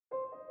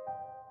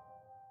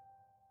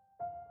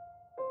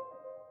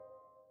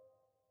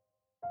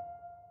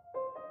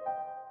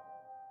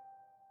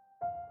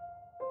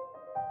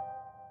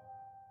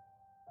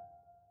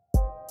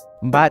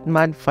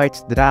Batman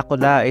Fights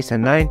Dracula is a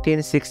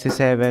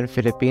 1967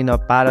 Filipino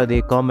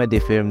parody comedy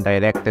film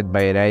directed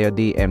by Reo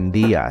D. M.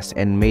 Diaz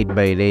and made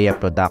by Rhea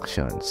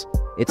Productions.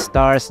 It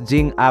stars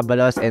Jing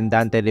Abalos and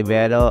Dante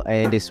Rivero,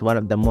 and it is one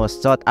of the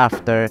most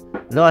sought-after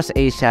Lost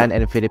Asian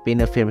and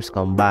Filipino films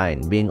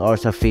combined, being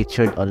also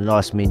featured on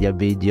Lost Media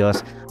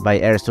Videos by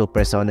Air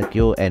Super Sonic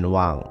Q and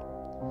Wang.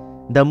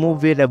 The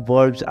movie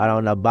revolves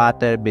around a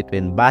battle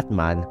between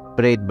Batman,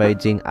 played by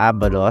Jing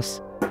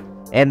Abalos,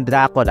 and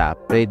Dracula,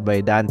 played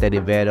by Dante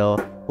Rivero,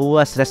 who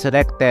was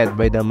resurrected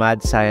by the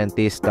mad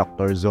scientist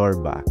Dr.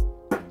 Zorba.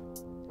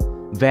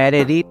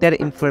 Very little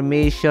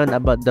information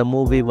about the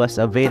movie was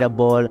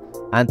available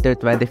until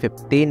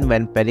 2015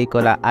 when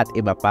Pelikula at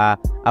Iba Pa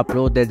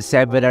uploaded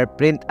several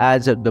print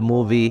ads of the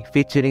movie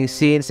featuring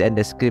scenes and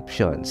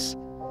descriptions.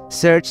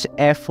 Search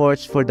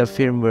efforts for the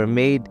film were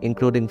made,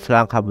 including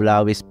Frank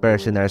Hablawi's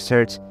personal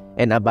search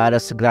and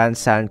Abalos'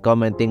 grandson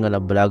commenting on a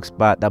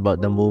blogspot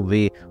about the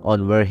movie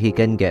on where he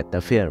can get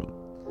the film.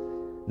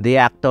 The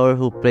actor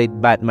who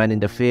played Batman in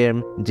the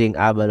film, Jing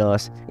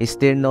Abalos, is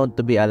still known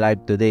to be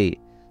alive today.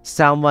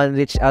 Someone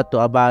reached out to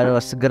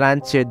Abalos'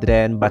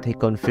 grandchildren, but he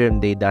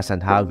confirmed they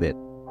doesn't have it.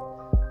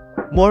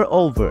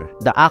 Moreover,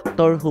 the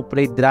actor who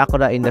played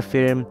Dracula in the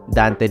film,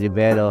 Dante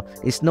Rivero,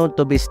 is known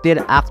to be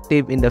still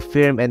active in the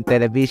film and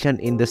television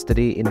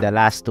industry in the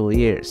last 2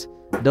 years,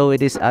 though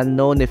it is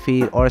unknown if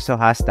he also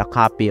has the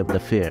copy of the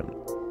film.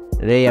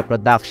 Rhea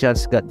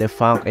Productions got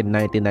defunct in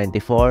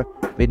 1994,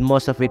 with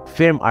most of its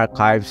film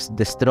archives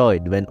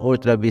destroyed when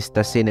Ultra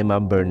Vista Cinema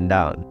burned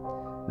down.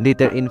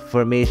 Little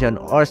information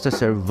also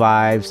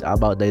survives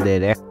about the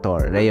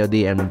director, Reo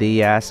D. M.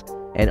 Diaz,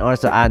 and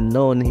also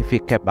unknown if he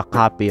kept a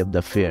copy of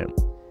the film.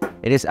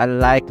 It is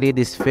unlikely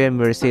this film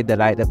will see the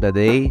light of the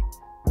day,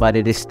 but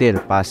it is still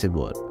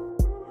possible.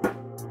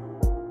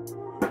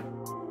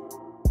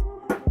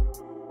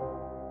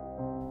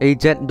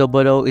 Agent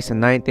 00 is a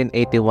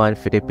 1981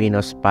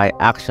 Filipino spy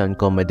action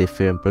comedy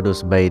film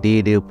produced by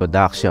Ririu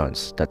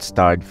Productions that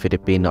starred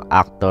Filipino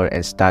actor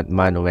and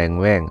stuntman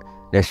Weng Weng,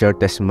 the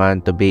shortest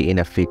man to be in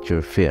a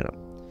feature film.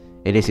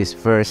 It is his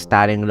first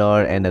starring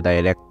role and the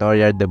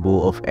directorial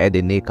debut of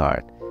Eddie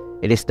Nicart.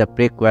 It is the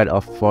prequel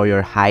of For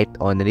Your Height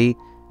Only,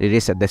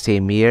 released at the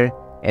same year,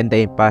 and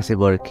The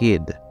Impossible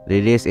Kid,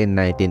 released in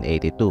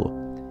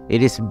 1982.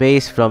 It is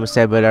based from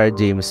several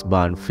James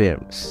Bond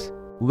films.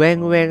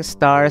 Weng Weng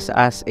stars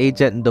as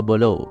Agent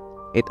 00.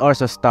 It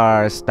also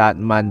stars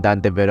stuntman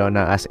Dante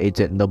Verona as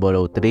Agent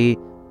 003,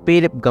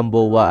 Philip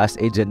Gamboa as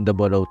Agent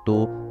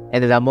 002,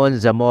 and Ramon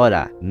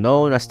Zamora,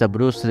 known as the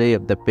Bruce Lee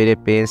of the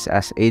Philippines,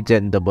 as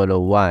Agent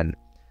 001.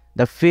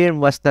 The film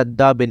was not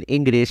dubbed in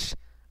English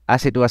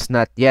as it was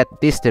not yet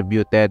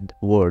distributed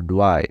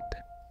worldwide.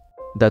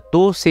 The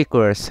two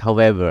sequels,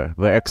 however,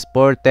 were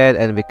exported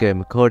and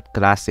became cult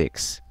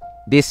classics.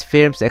 This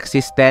film's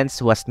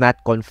existence was not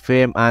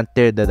confirmed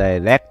until the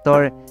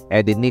director,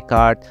 Eddie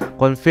Nicart,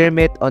 confirmed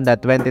it on the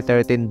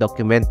 2013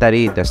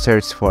 documentary The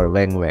Search for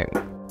Weng Weng.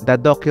 The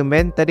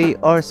documentary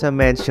also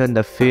mentioned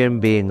the film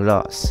being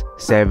lost.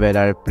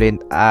 Several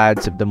print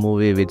ads of the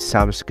movie with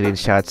some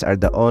screenshots are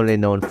the only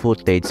known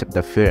footage of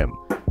the film,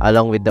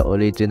 along with the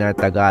original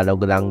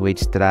Tagalog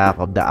language track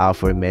of the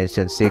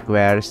aforementioned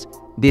sequels.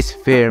 This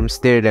film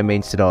still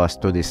remains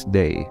lost to this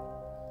day.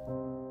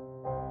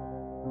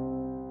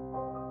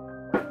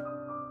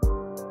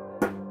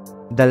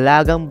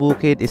 Dalagang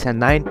Bukid is a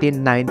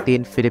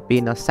 1919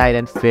 Filipino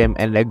silent film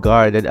and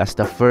regarded as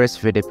the first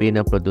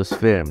Filipino-produced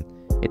film.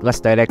 It was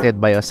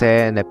directed by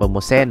Jose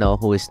Nepomuceno,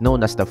 who is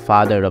known as the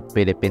father of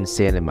Philippine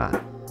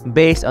cinema.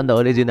 Based on the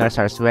original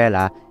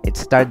Zarzuela, it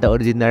starred the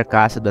original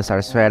cast of the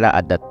Zarzuela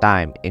at that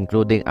time,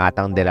 including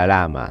Atang de la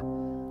Lama.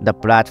 The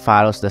plot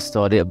follows the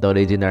story of the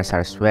original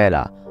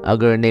Zarzuela. A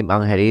girl named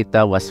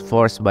Angelita was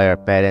forced by her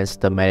parents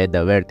to marry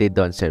the wealthy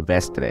Don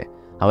Silvestre.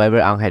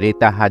 However,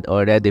 Angelita had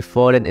already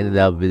fallen in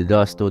love with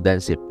law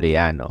student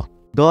Cipriano.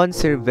 Don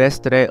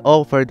Silvestre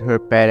offered her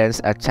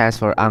parents a chance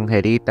for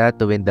Angelita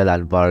to win the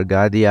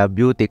Vaga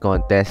beauty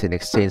contest in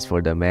exchange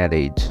for the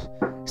marriage.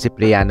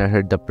 Cipriano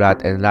heard the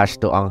plot and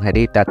rushed to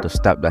Angelita to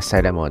stop the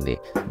ceremony.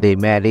 They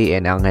marry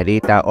and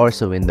Angelita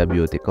also win the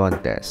beauty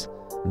contest.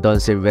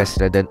 Don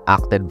Silvestre then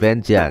acted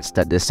vengeance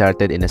that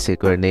resulted in a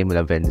sequel named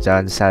La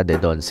Venganza de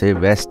Don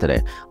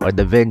Silvestre, or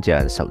The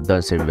Vengeance of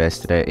Don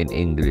Silvestre in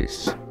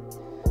English.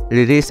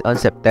 Released on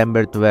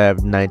September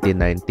 12,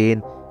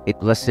 1919, it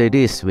was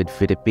released with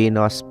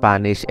Filipino,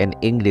 Spanish, and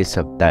English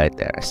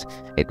subtitles.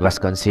 It was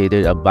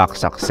considered a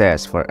box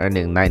success for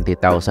earning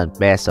 90,000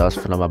 pesos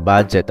from a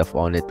budget of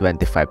only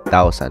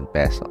 25,000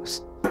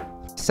 pesos.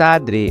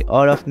 Sadly,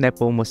 all of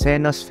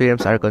Nepomuceno's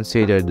films are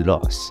considered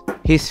lost.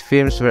 His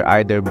films were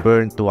either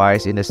burned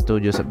twice in the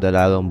studios of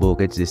Dalagang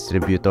Bukid's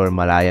distributor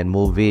Malayan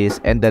Movies,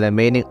 and the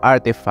remaining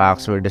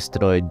artifacts were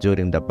destroyed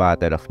during the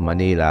Battle of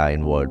Manila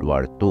in World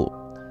War II.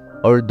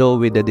 Although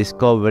with the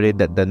discovery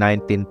that the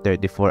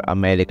 1934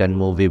 American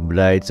movie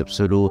Brides of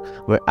Sulu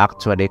were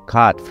actually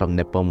cut from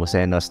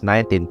Nepomuceno's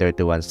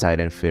 1931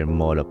 silent film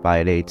Molo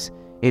Pirates,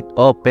 it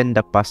opened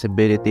the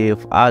possibility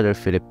of other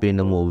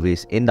Filipino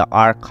movies in the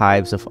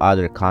archives of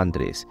other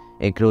countries,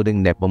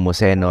 including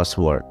Nepomuceno's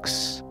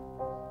works.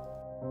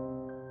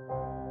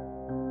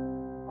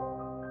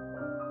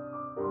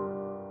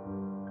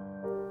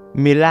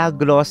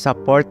 Milagro sa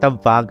Porta,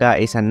 Vaga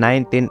is a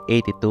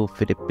 1982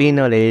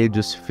 Filipino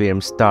religious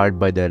film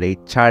starred by the late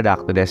child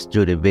actress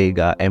Judy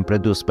Vega and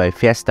produced by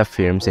Fiesta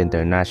Films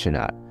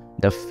International.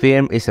 The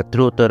film is a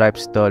true-to-life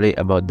story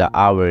about the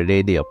Our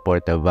Lady of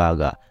Porta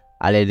Vaga,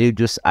 a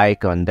religious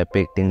icon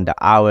depicting the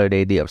Our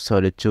Lady of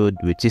Solitude,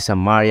 which is a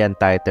Marian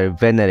title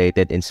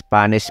venerated in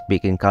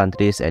Spanish-speaking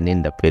countries and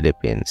in the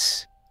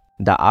Philippines.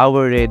 The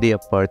Our Lady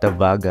of Porta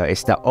Vaga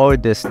is the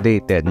oldest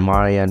dated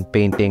Marian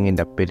painting in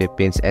the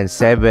Philippines, and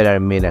several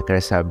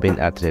miracles have been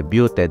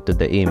attributed to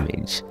the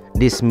image.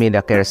 These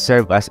miracles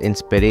serve as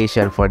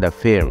inspiration for the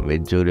film,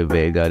 with Judy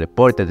Vega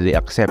reportedly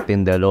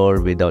accepting the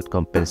role without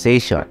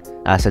compensation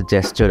as a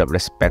gesture of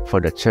respect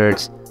for the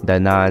church, the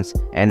nuns,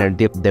 and her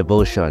deep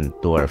devotion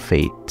to her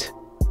faith.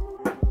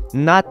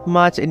 Not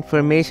much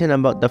information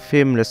about the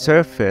film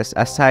resurfaced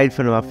aside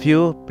from a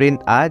few print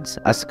ads,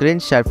 a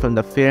screenshot from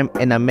the film,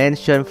 and a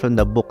mention from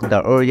the book The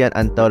Orient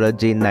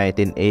Anthology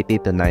 1980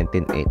 to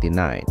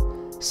 1989.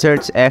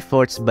 Search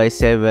efforts by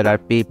several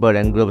people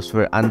and groups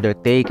were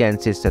undertaken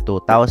since the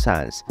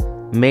 2000s,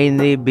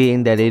 mainly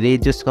being the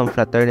religious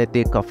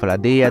confraternity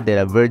Cofradia de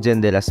la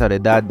Virgen de la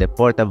Soledad de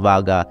Porta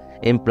Vaga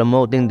in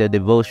promoting the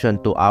devotion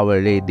to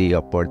Our Lady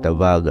of Porta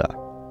Vaga.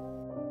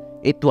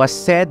 It was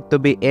said to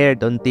be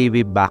aired on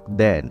TV back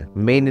then,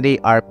 mainly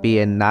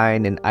RPN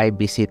 9 and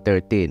IBC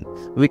 13,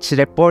 which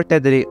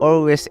reportedly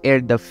always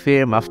aired the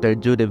film after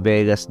Judy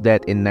Vega's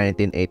death in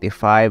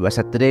 1985 as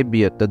a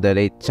tribute to the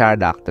late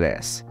child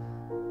actress.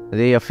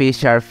 The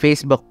official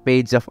Facebook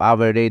page of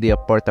Our Lady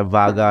of Porta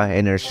Vaga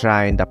and her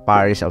shrine, the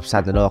parish of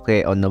San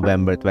Roque, on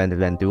November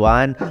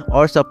 2021,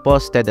 also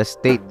posted a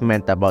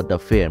statement about the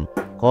film,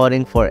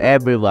 calling for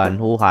everyone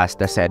who has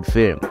the said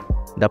film.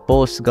 The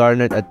post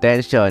garnered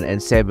attention,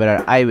 and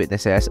several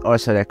eyewitnesses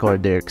also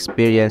recorded their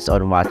experience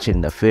on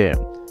watching the film.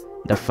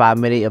 The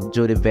family of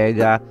Judy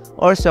Vega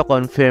also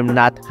confirmed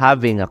not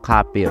having a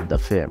copy of the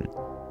film.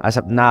 As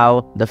of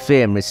now, the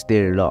film is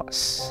still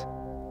lost.